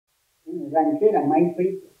Ranchera, maíz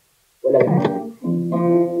frito. Hola.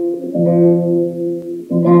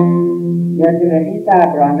 Yo aquí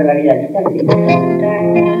estaba probando la vida, ¿viste?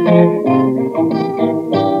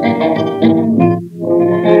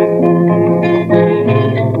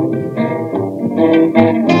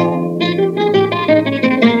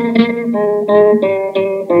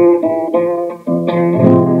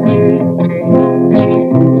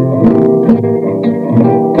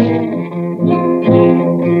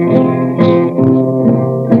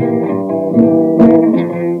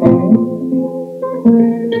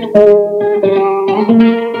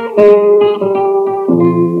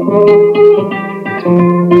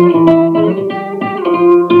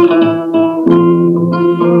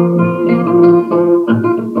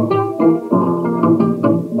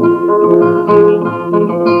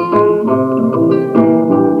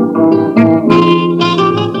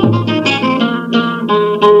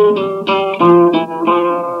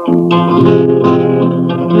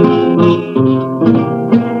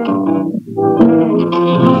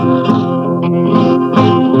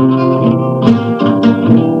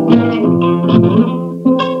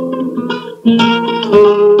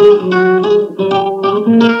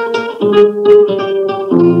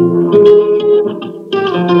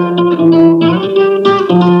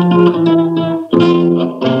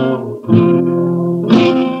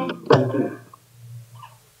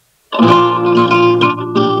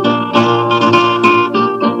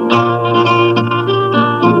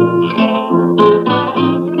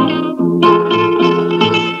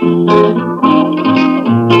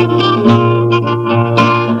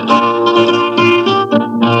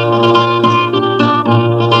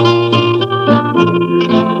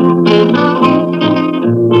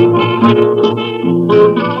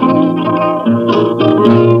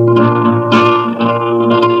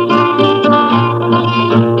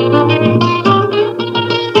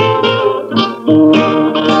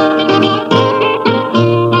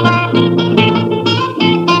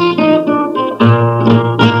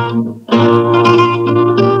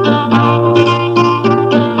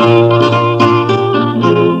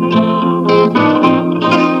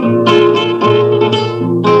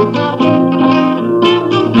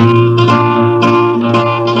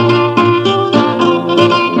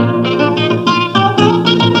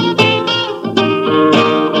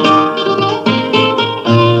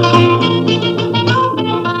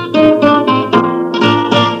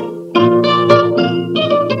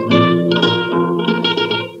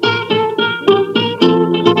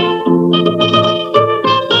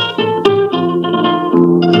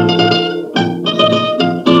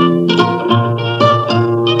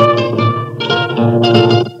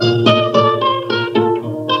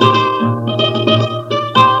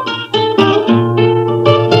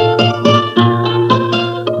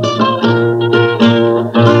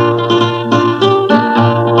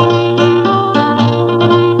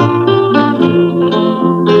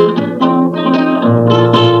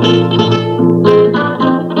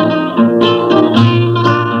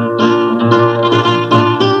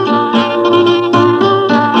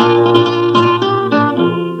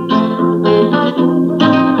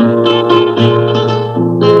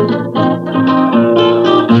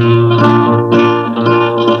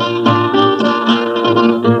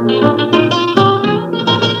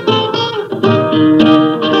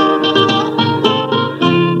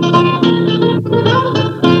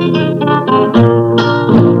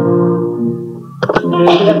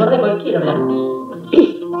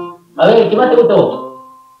 A ver, ¿qué más te gustó?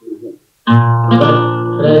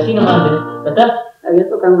 Pero decinos antes, ¿ya está? Había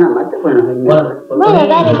tocado una marcha, bueno, Bueno,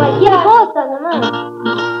 dale cualquier cosa nomás.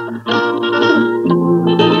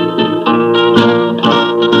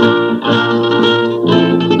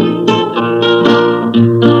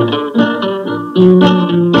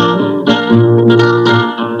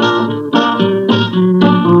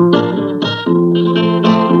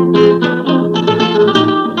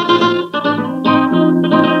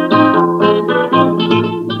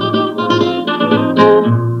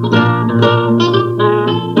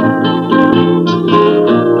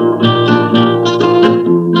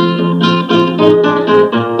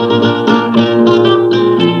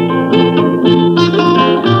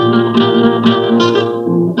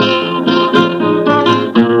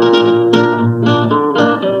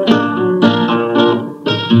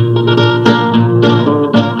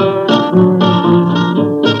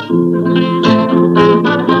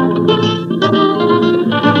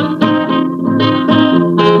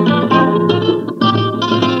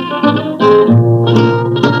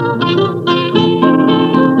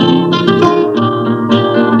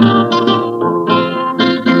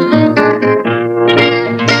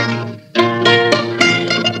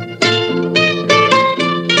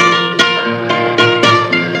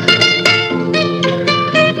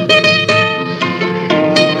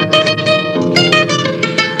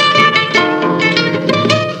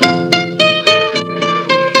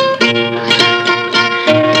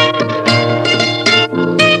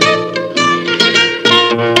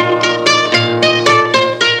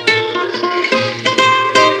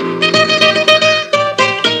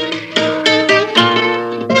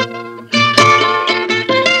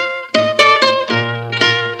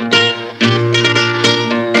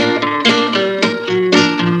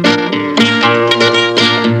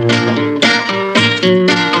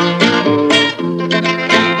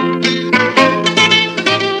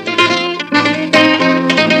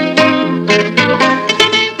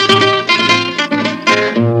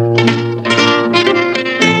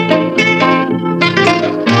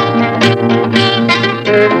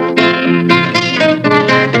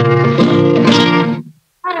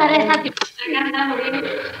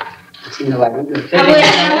 Haciendo barullo. Abuela,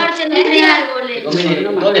 la marcha no tiene árboles.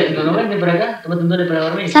 ¿Dólares no venden por acá? Tómate un dólar para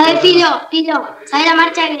dormir. ¿Sabes, Filo? ¿Sabes la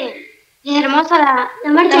marcha que es hermosa?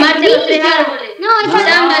 La marcha de los tres árboles. No, esa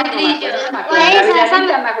samba del grillo. La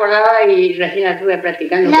samba me acordaba y recién la estuve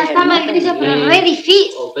practicando. La samba del grillo, pero re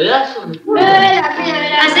difícil. O pedazos.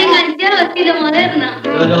 Hacen ganchado estilo moderno.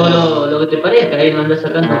 Lo que te parezca, ahí no andás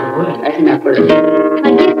sacando. A ver si me acuerdo.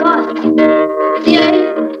 Cualquier cosa. ¿Sí,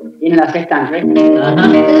 Tiene la sexta en recta. Ajá.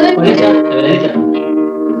 Por esa, de derecha.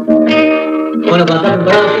 Bueno, cuando estás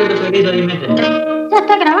preparado, siempre se grita y mete. Ya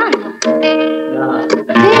está grabando.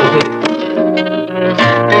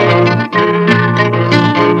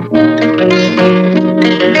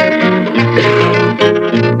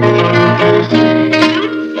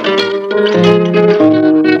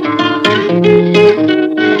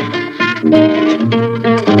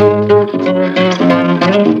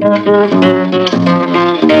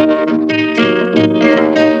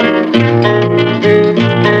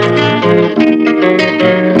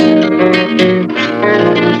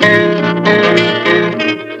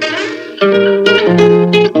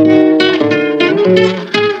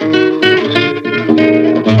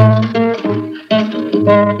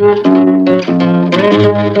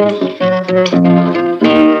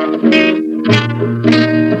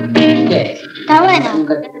 Está bueno.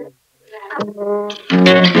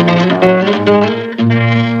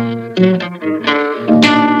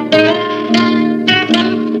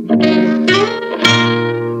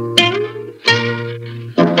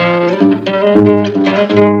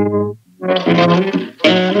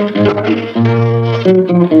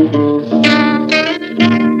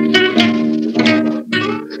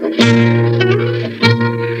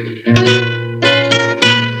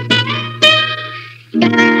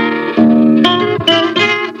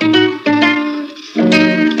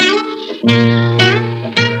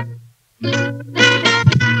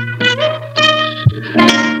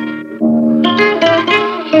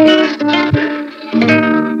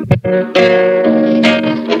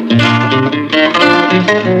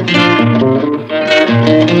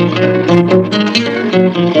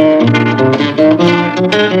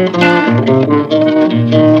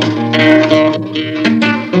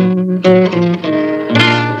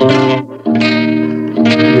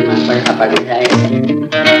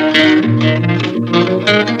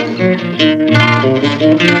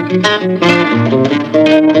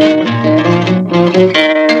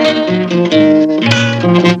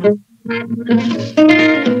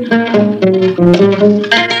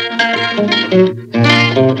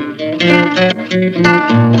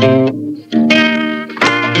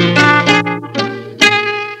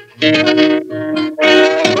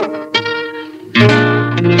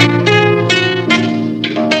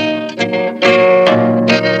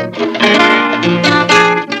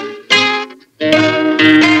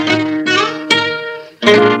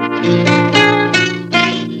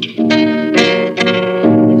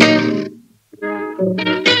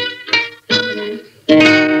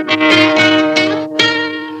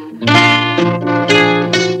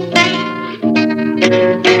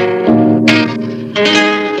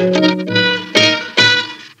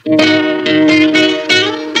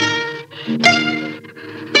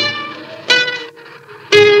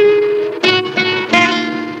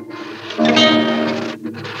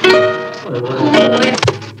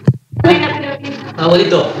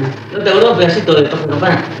 Abuelito, ¿no te acordás un pedacito de Paso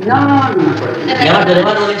Campana? No me acuerdo. Llamarte de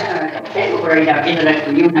los árboles. Tengo por ahí la pieza, la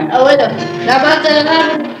escribí una. Abuelo, la marcha del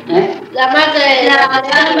árbol. ¿Eh? La marcha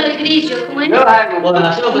de samba del grillo. ¿Cómo es? No, Bueno,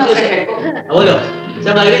 hacemos no posible. sé. Abuelo, se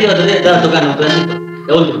llama Grito, otro día estaba tocando un pedacito.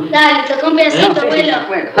 La última. Dale, tocó un pedacito, abuelo.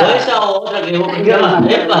 O esa o otra que vos pensabas.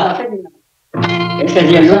 ¡Epa! Ese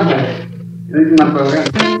es el último programa.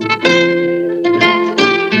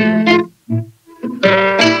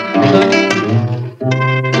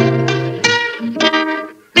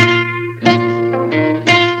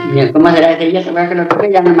 ¿Cómo será ese día? ¿Se acuerda que lo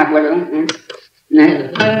toqué? Ya no me acuerdo.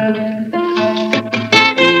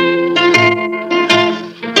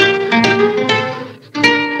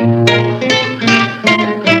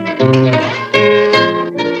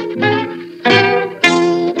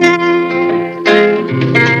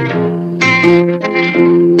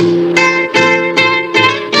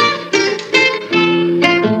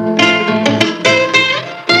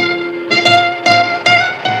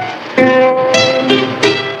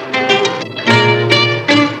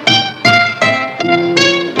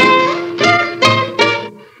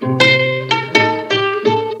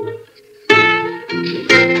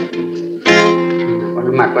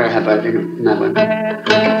 No me acuerdo esa parte, no me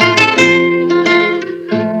acuerdo.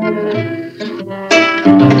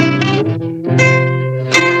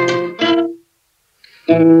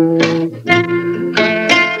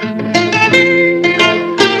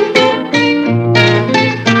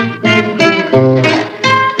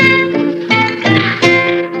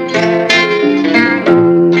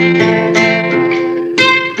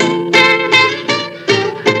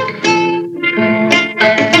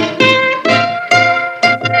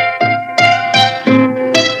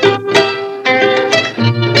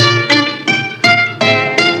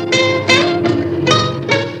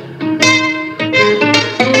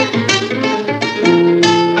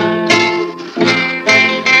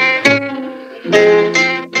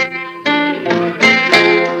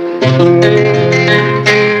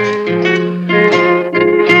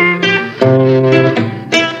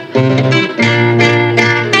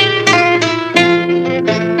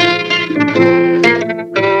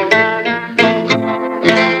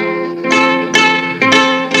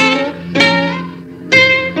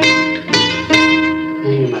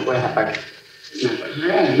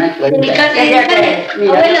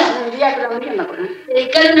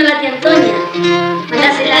 Dedicarle una a la tía Antonia.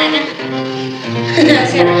 Mandásela de acá.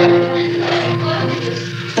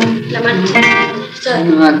 La marcha.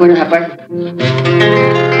 No me acuerdo esa parte.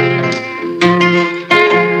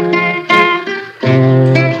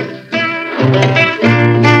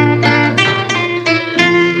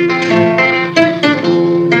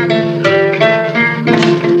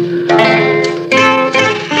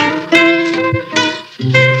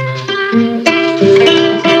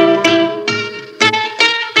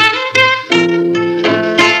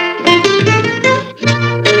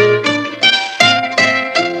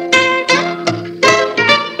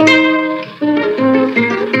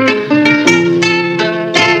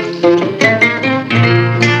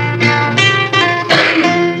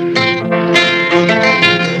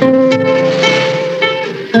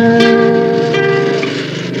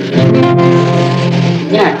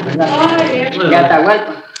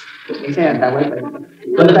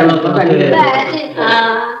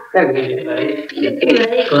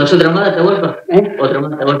 ¿Conoce otra más de Atahualpa? ¿Otra más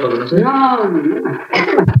de Atahualpa conoce? No.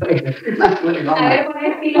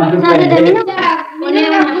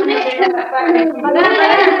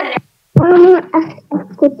 Vamos a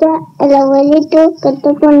escuchar al abuelito que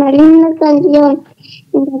toca una linda canción.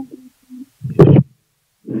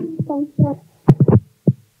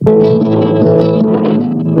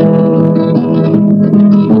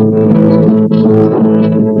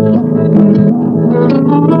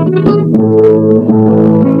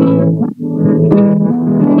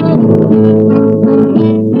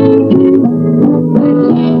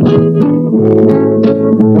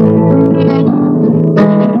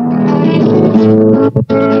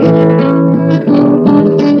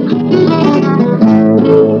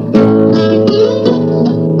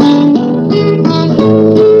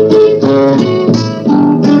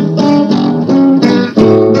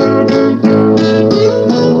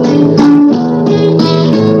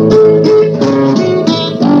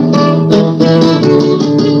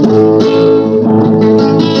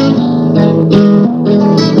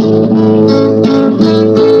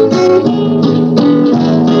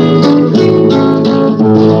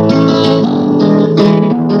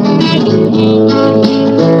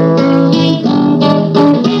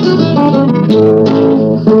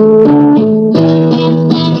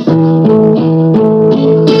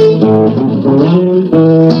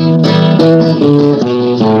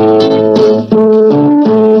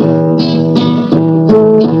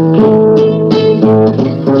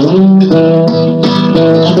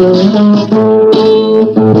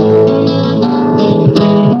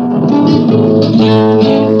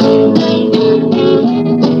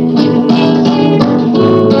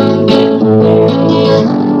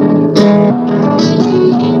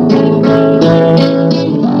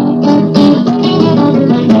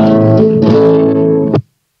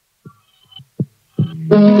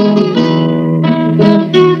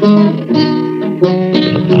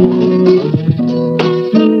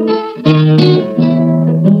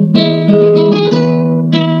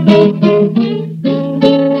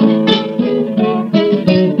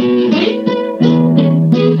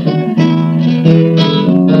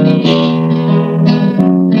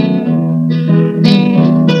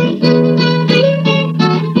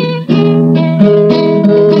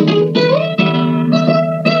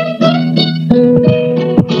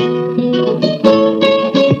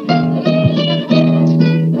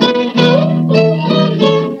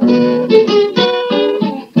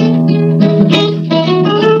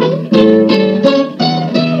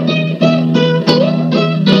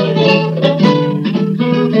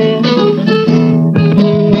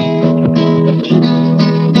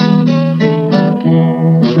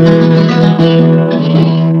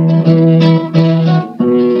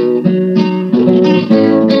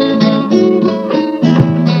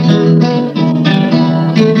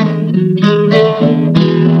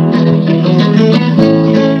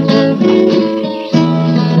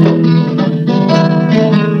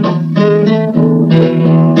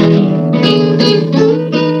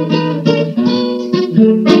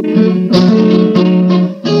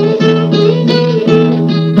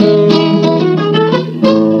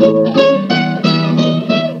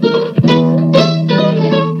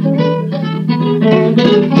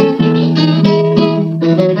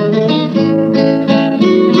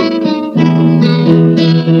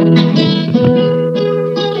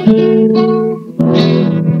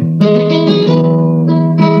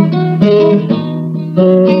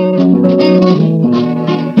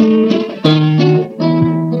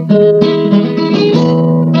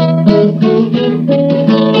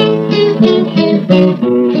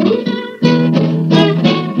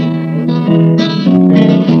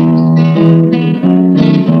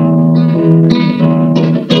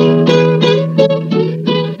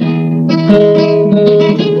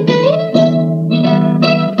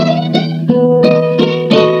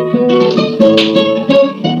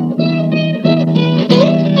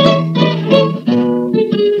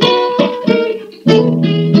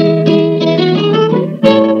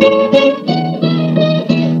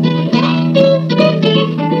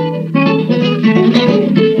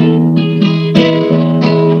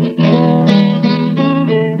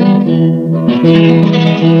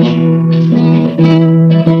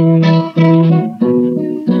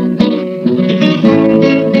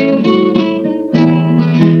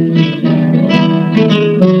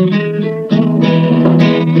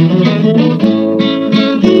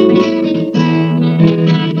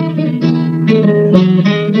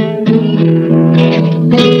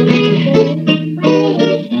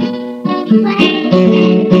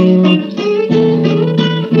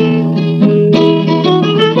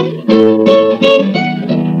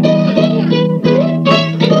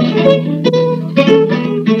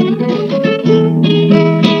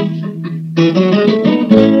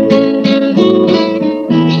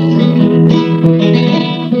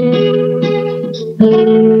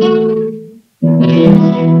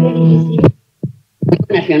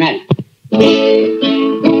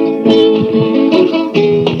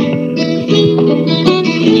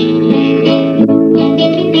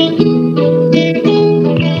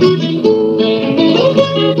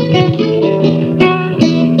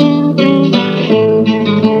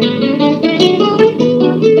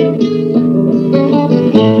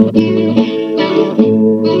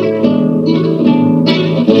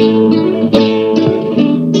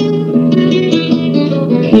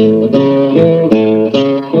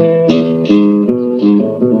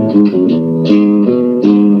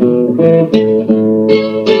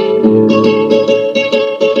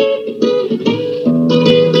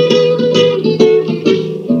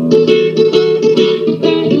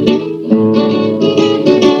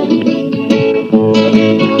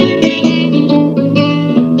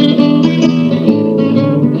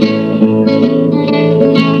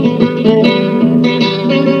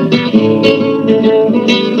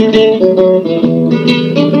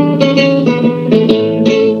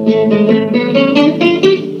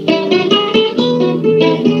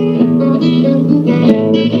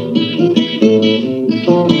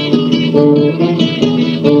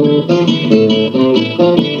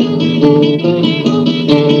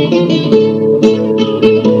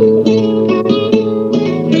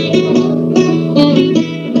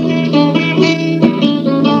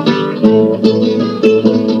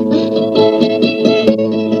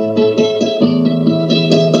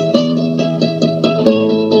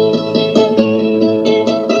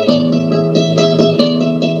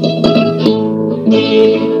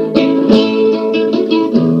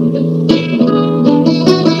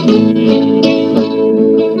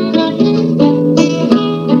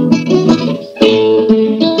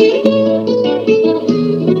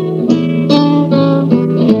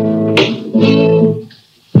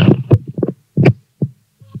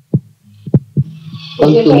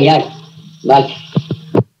 mirar. Vaya.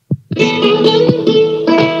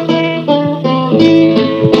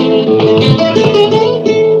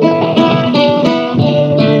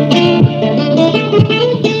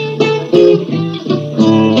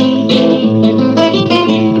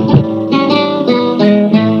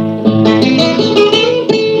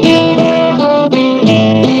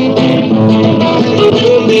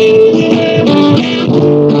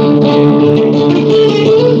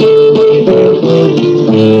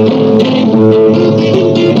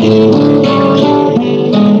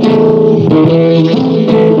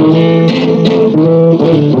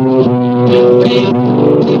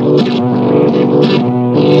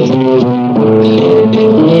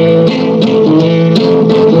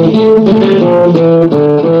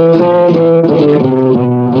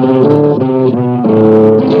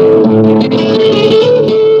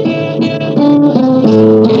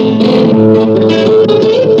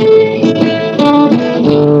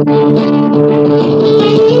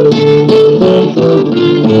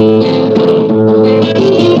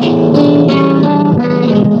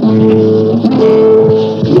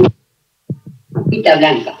 Pita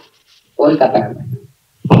blanca, polka para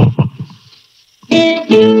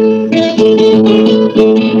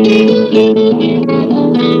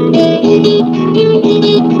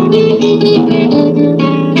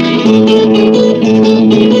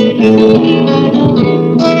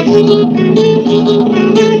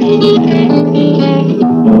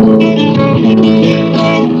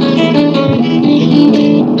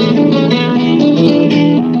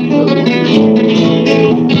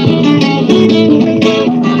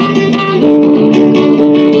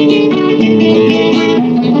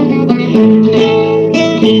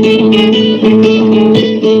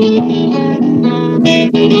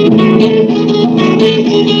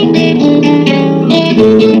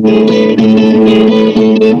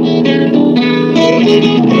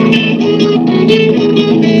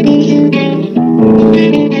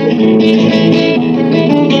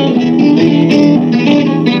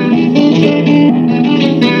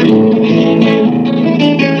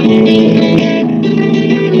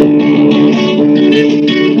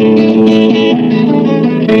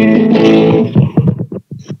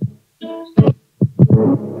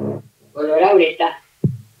colorado está.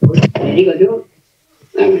 ¿Le digo yo?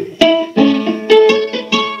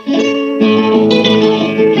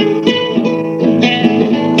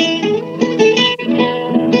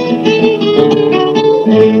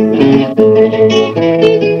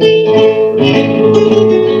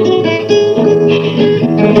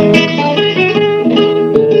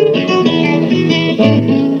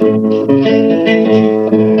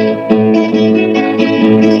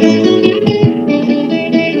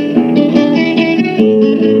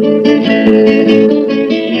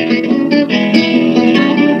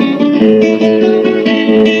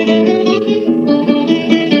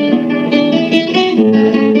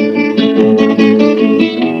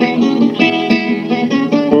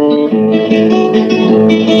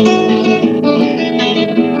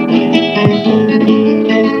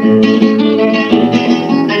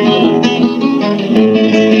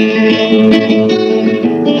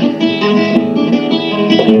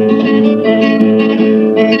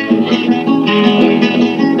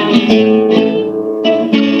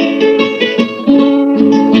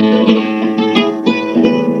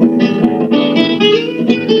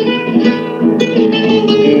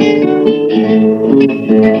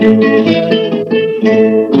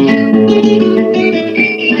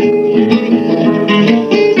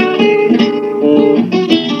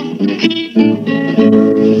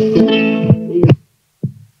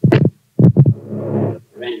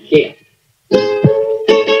 Ranchera.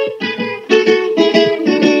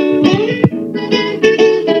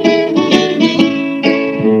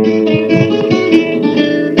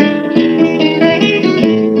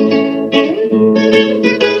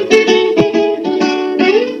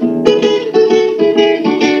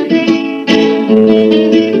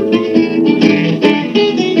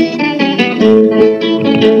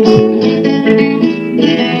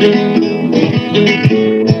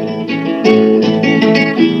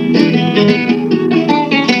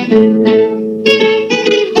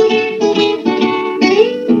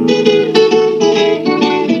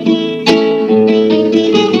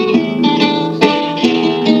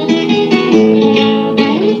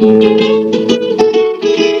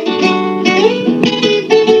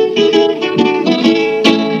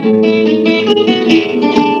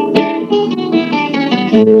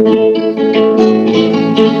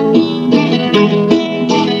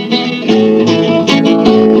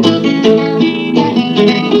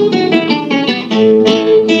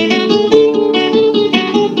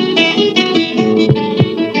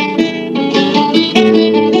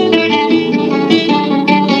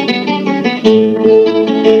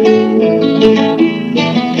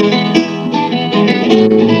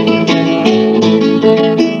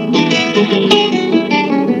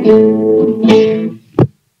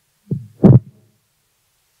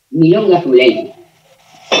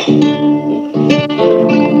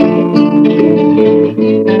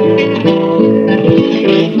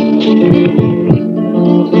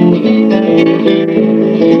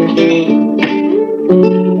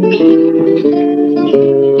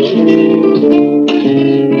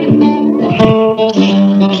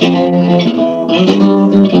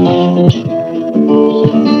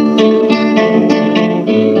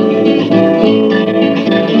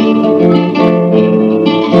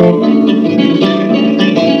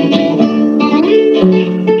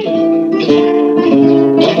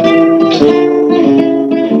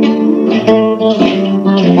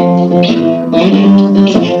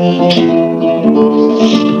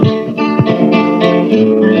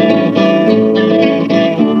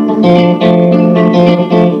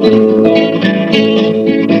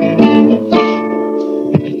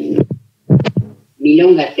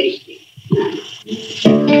 Milonga triste.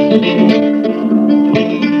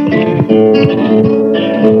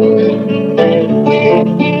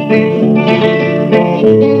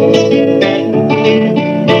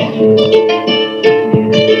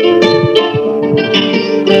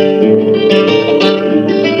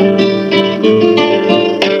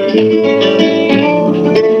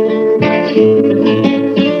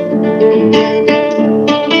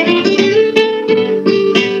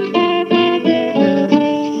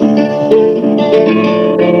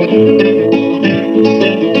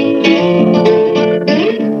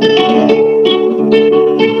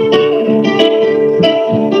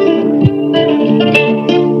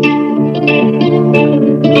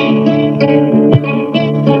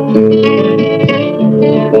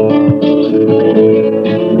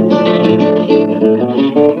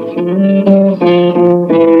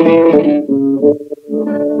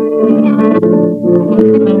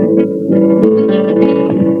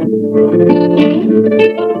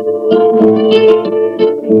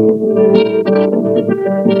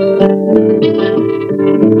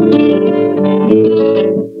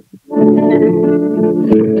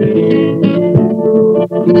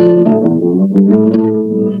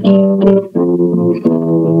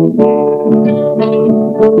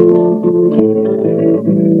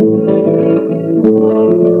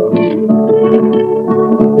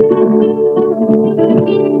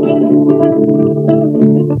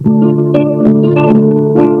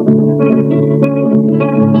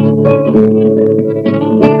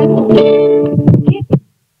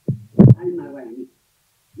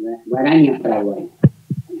 Guaraña Paraguay.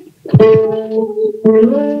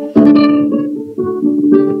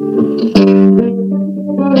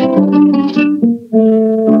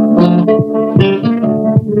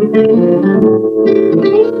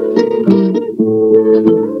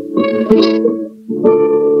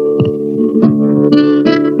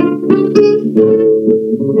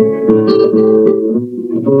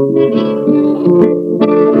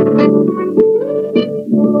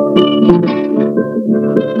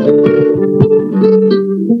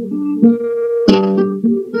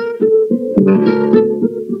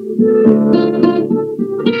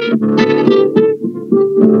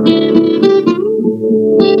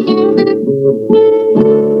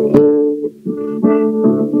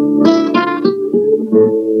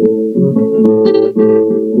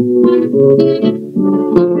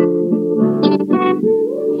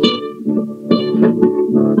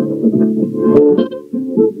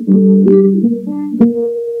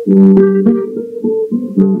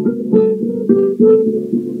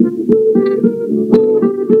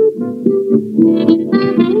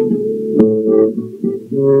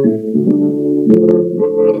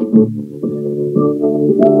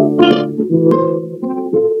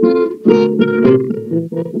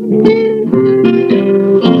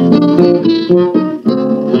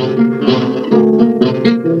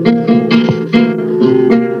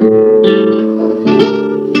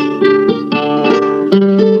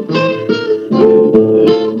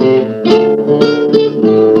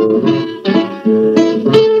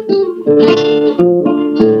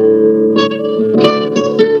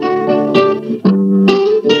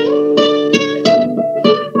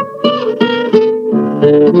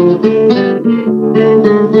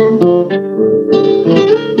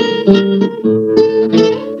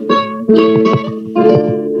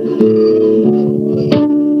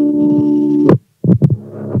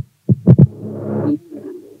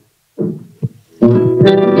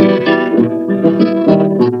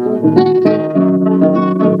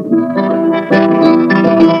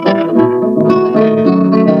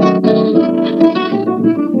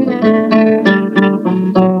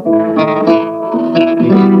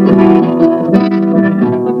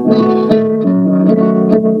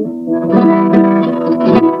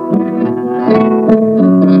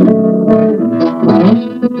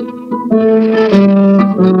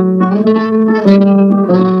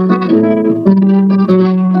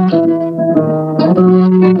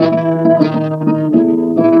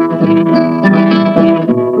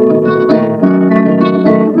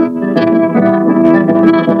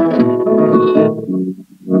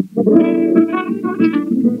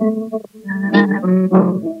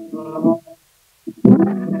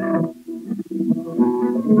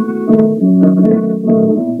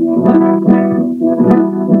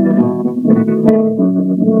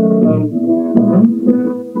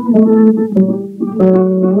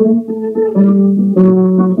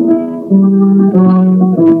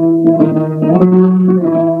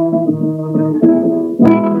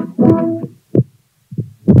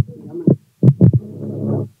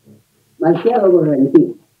 Demasiado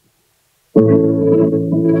correctivo.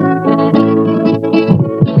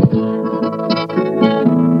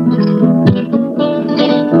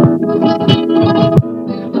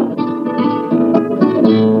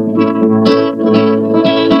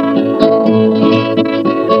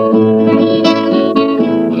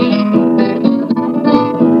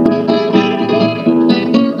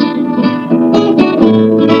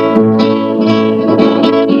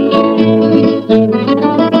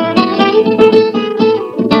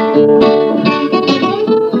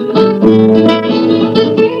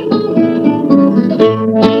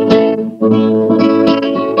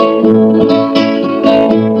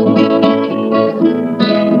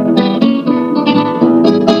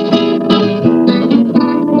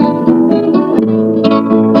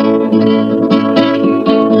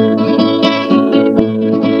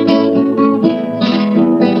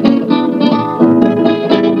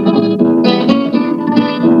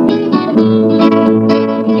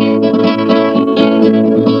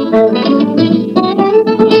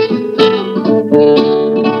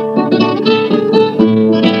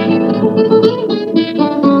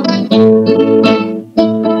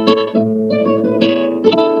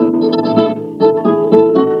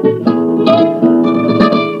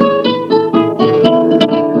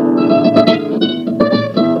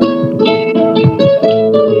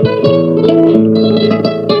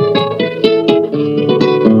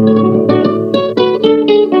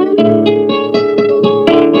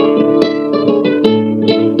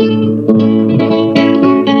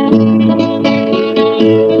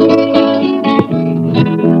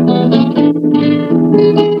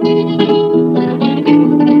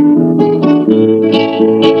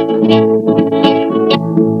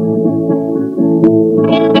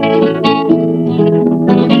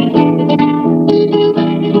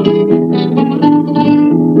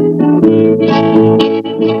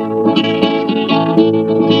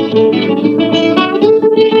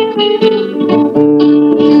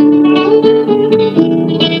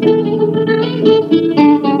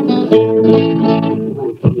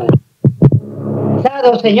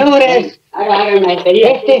 Señores,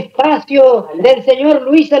 este espacio del señor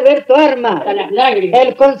Luis Alberto Armas,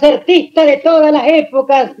 el concertista de todas las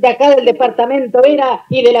épocas de acá del departamento Vera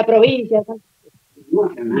y de la provincia.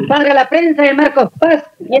 Para la prensa de Marcos Paz,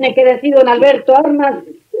 tiene que decir don Alberto Armas,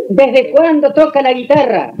 ¿desde cuándo toca la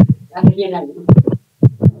guitarra?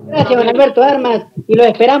 Gracias, don Alberto Armas, y lo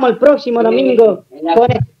esperamos el próximo domingo.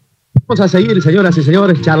 Vamos a seguir, señoras y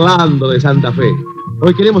señores, charlando de Santa Fe.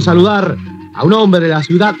 Hoy queremos saludar a un hombre de la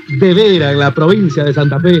ciudad de Vera, en la provincia de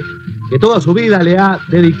Santa Fe, que toda su vida le ha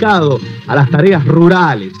dedicado a las tareas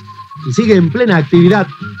rurales y sigue en plena actividad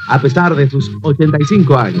a pesar de sus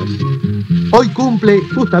 85 años. Hoy cumple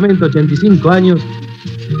justamente 85 años,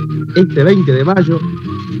 este 20 de mayo,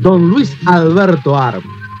 don Luis Alberto Armas.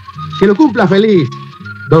 Que lo cumpla feliz,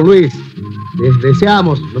 don Luis. Les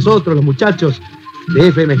deseamos nosotros, los muchachos de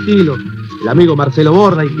FM Estilo, el amigo Marcelo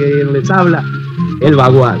Borda y quien les habla, el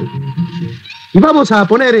Bagual. Y vamos a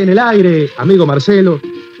poner en el aire, amigo Marcelo,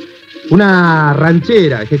 una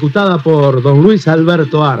ranchera ejecutada por don Luis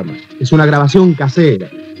Alberto Armas. Es una grabación casera,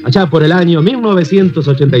 allá por el año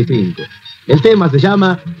 1985. El tema se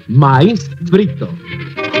llama Maíz Frito.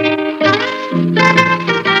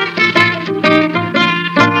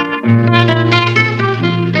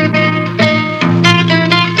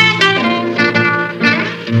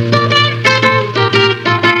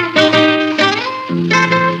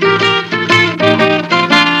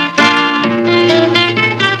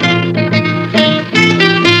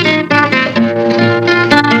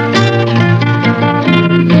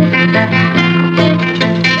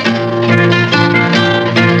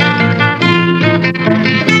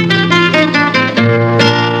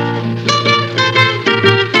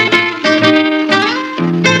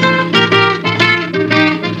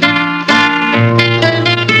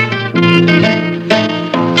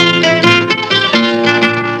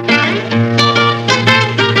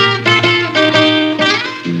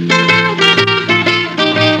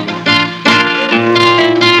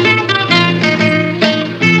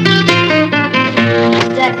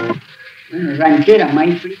 Ranchera,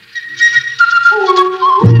 maíz frito.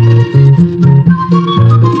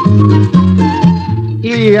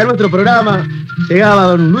 Y Hoy a nuestro programa llegaba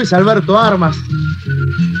don Luis Alberto Armas,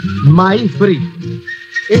 Maíz Frito.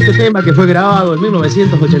 Este tema que fue grabado en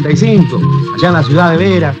 1985, allá en la ciudad de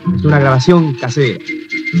Vera, es una grabación casera.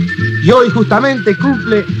 Y hoy justamente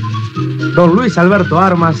cumple don Luis Alberto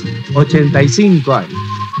Armas 85 años.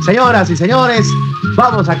 Señoras y señores,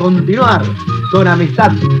 vamos a continuar con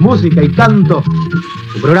Amistad, Música y Canto,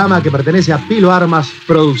 un programa que pertenece a Pilo Armas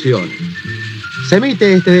Producciones. Se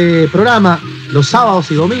emite este programa los sábados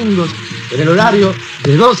y domingos en el horario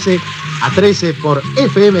de 12 a 13 por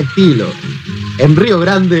FM Estilo, en Río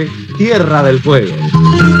Grande, Tierra del Fuego.